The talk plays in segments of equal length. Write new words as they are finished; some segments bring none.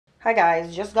Hi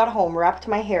guys, just got home, wrapped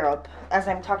my hair up. As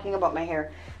I'm talking about my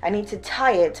hair, I need to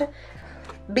tie it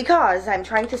because I'm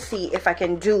trying to see if I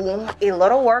can do a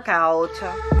little workout.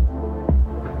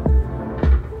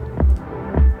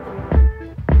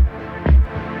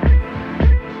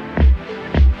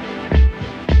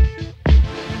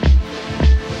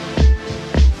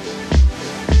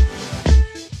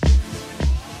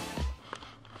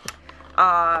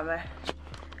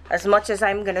 As much as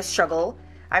I'm gonna struggle,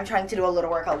 I'm trying to do a little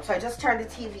workout. So I just turned the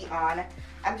TV on.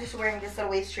 I'm just wearing this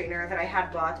little waist trainer that I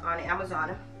had bought on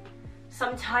Amazon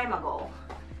some time ago.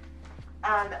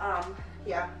 And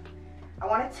yeah, I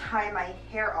want to tie my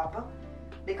hair up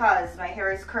because my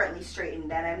hair is currently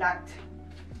straightened and I'm not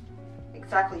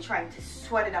exactly trying to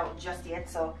sweat it out just yet.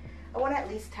 So I want to at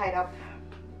least tie it up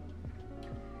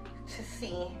to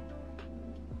see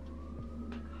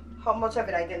how much of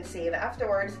it I can save.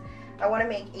 Afterwards, I want to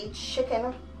make a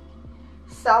chicken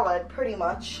salad pretty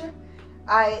much.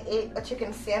 I ate a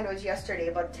chicken sandwich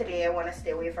yesterday, but today I want to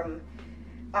stay away from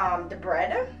the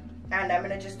bread, and I'm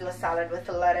gonna just do a salad with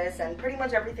the lettuce and pretty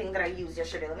much everything that I used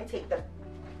yesterday. Let me take them.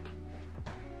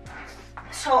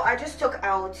 So I just took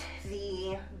out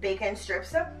the bacon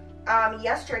strips.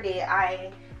 Yesterday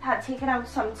I had taken out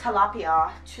some tilapia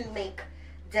to make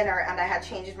dinner and I had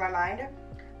changed my mind.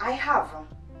 I have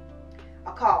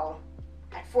a call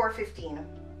at 4:15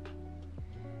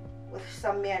 with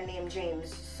some man named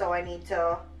James, so I need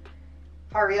to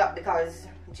hurry up because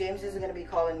James is going to be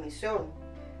calling me soon.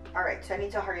 Alright, so I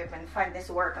need to hurry up and find this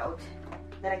workout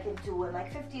that I can do in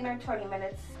like 15 or 20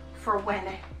 minutes for when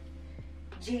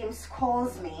James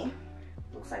calls me.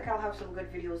 Looks like I'll have some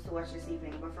good videos to watch this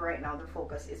evening, but for right now the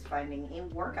focus is finding a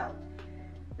workout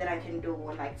that I can do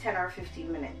in like 10 or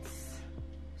 15 minutes.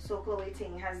 So Chloe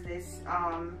Ting has this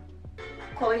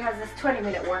Chloe has this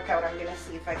 20-minute workout I'm gonna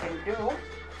see if I can do.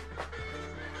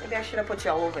 Maybe I should have put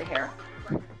y'all over here.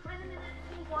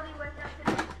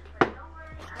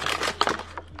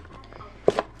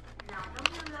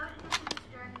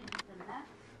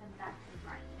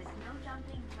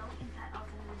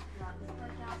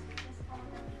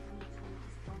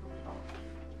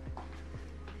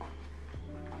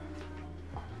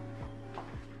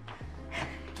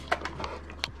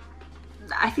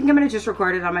 I think I'm gonna just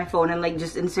record it on my phone and like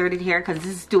just insert it here because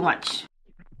this is too much.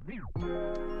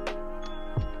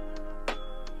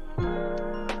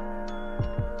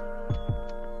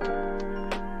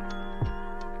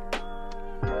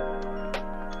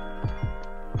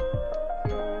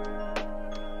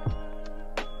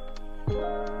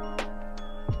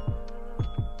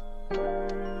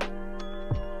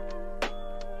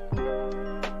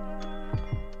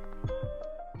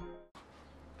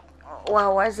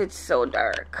 Wow, why is it so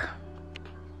dark?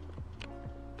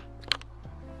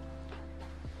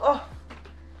 Oh,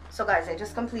 so guys, I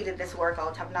just completed this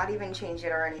workout. I've not even changed it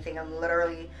or anything. I'm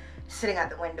literally sitting at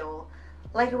the window,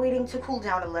 like waiting to cool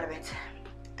down a little bit.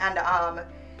 And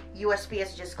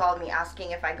USPS just called me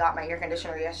asking if I got my air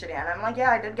conditioner yesterday, and I'm like,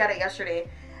 yeah, I did get it yesterday.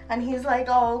 And he's like,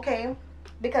 oh, okay,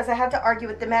 because I had to argue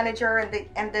with the manager and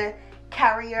the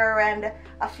carrier and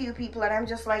a few people, and I'm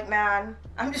just like, man,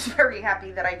 I'm just very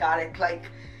happy that I got it. Like,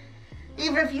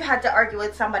 even if you had to argue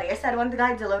with somebody, I said when the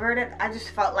guy delivered it, I just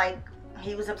felt like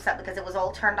he was upset because it was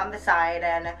all turned on the side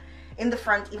and in the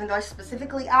front, even though I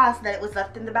specifically asked that it was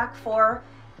left in the back for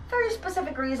very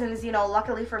specific reasons. You know,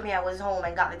 luckily for me, I was home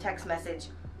and got the text message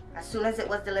as soon as it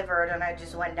was delivered, and I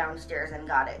just went downstairs and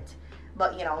got it.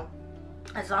 But you know,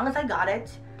 as long as I got it,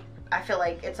 I feel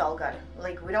like it's all good.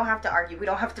 Like, we don't have to argue, we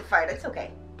don't have to fight, it's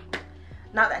okay.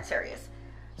 Not that serious.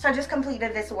 So I just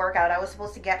completed this workout. I was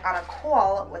supposed to get on a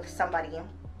call with somebody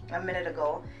a minute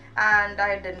ago, and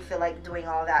I didn't feel like doing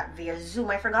all that via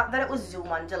Zoom. I forgot that it was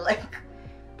Zoom until like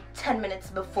 10 minutes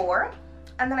before,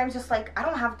 and then I'm just like, I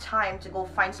don't have time to go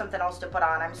find something else to put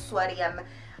on. I'm sweaty, I'm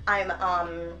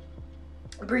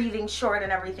breathing short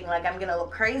and everything. Like, I'm gonna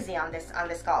look crazy on this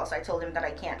call. So I told him that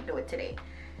I can't do it today.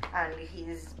 And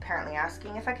he's apparently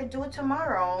asking if I could do it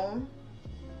tomorrow.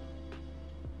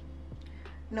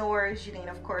 No worries,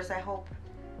 Jadene. Of course, I hope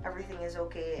everything is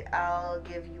okay. I'll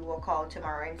give you a call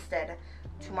tomorrow instead.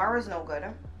 Tomorrow's no good.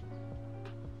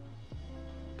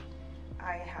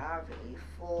 I have a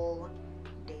full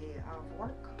day of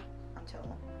work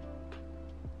until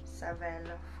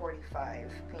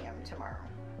 7:45 p.m. tomorrow.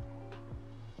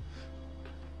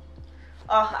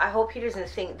 Oh, I hope he doesn't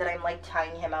think that I'm like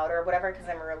tying him out or whatever, because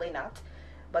I'm really not.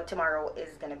 But tomorrow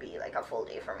is gonna be like a full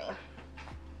day for me,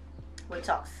 which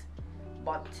sucks.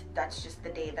 But that's just the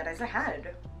day that I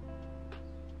had.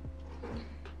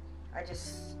 I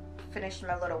just finished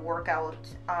my little workout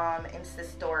Insta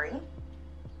story.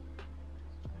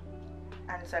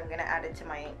 And so I'm gonna add it to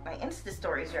my Insta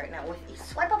stories right now with a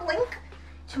swipe up link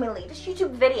to my latest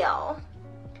YouTube video.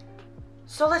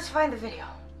 So let's find the video.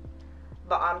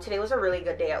 But today was a really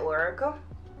good day at work,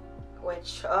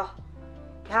 which you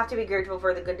have to be grateful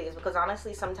for the good days, because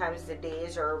honestly sometimes the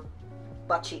days are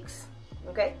butt cheeks.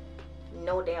 Okay,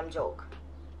 no damn joke.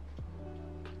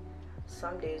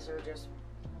 Some days are just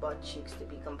butt cheeks, to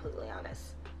be completely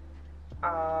honest.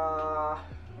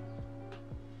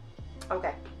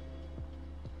 Okay,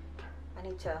 I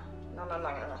need to no.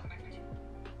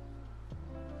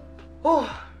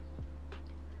 Oh,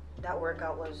 that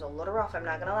workout was a little rough, I'm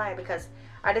not gonna lie, because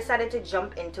I decided to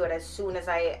jump into it as soon as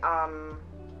I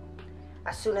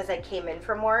came in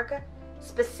from work,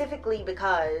 specifically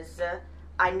because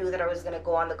I knew that I was gonna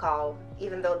go on the call,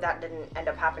 even though that didn't end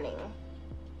up happening.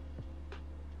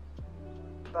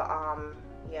 But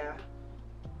yeah.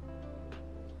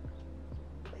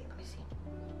 Wait, let me see.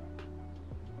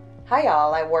 Hi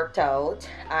y'all, I worked out.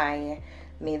 I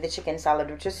made the chicken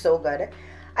salad, which is so good.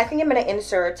 I think I'm gonna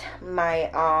insert my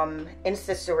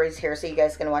Insta stories here so you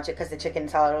guys can watch it, because the chicken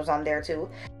salad was on there too.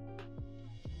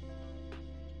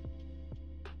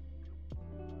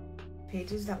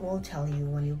 Pages that will tell you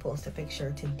when you post a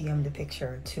picture to DM the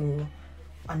picture to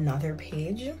another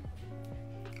page.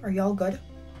 Are y'all good?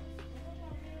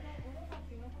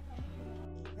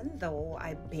 Even though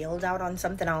I bailed out on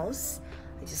something else,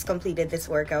 I just completed this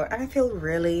workout and I feel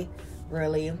really,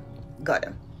 really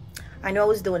good. I know I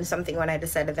was doing something when I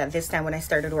decided that this time when I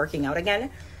started working out again,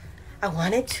 I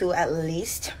wanted to at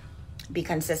least be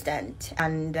consistent.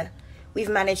 And we've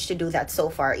managed to do that so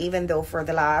far, even though for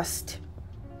the last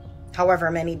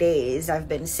however many days I've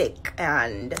been sick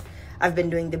and I've been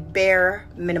doing the bare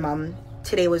minimum.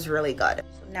 Today was really good.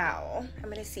 So now I'm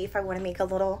gonna see if I want to make a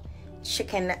little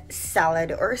chicken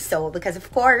salad or so, because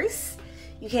of course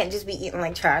you can't just be eating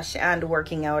like trash and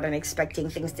working out and expecting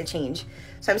things to change.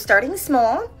 So I'm starting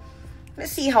small.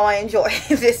 Let's see how I enjoy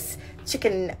this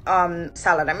chicken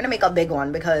salad. I'm gonna make a big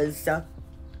one because I'm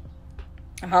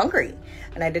hungry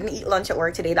and I didn't eat lunch at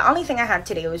work today. The only thing I had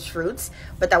today was fruits,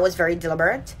 but that was very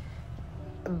deliberate.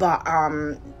 But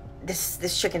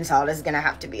this chicken salad is gonna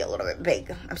have to be a little bit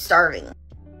big. I'm starving.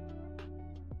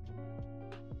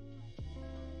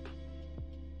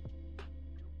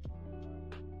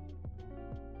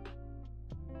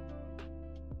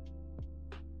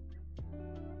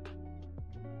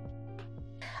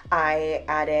 I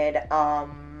added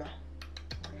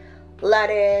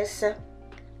lettuce,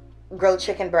 grilled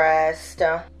chicken breast,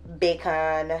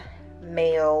 bacon,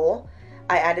 mayo.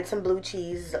 I added some blue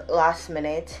cheese last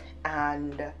minute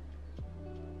and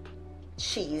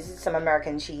cheese, some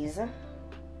American cheese.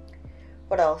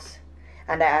 What else?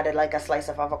 And I added like a slice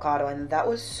of avocado, and that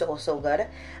was so good.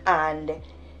 And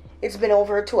it's been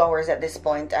over 2 hours at this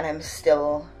point and I'm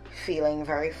still feeling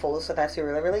very full, so that's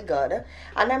really good.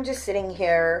 And I'm just sitting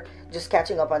here just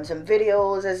catching up on some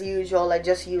videos as usual. I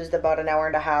just used about an hour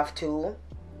and a half to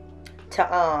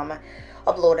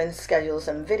upload and schedule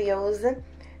some videos,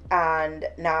 and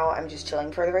now I'm just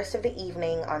chilling for the rest of the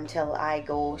evening until I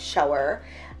go shower.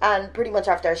 And pretty much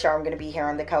after I shower, I'm gonna be here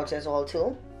on the couch as well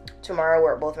too. Tomorrow I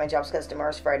work both my jobs because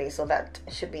tomorrow's Friday, so that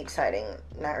should be exciting.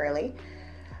 Not really,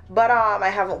 but I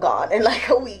haven't gone in like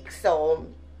a week, so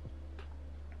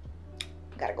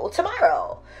gotta go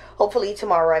tomorrow. Hopefully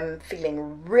tomorrow I'm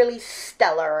feeling really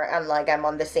stellar and like I'm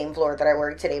on the same floor that I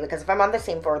worked today, because if I'm on the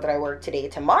same floor that I worked today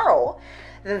tomorrow,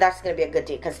 then that's gonna be a good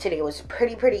day, because today was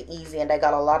pretty easy and I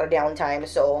got a lot of downtime.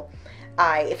 So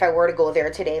if I were to go there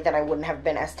today, then I wouldn't have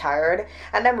been as tired.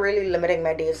 And I'm really limiting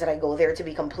my days that I go there, to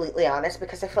be completely honest,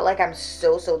 because I feel like I'm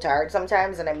so tired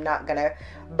sometimes and I'm not gonna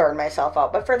burn myself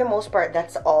out. But for the most part,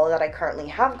 that's all that I currently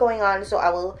have going on. So I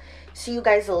will see you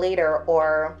guys later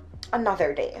or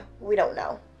another day. We don't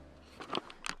know.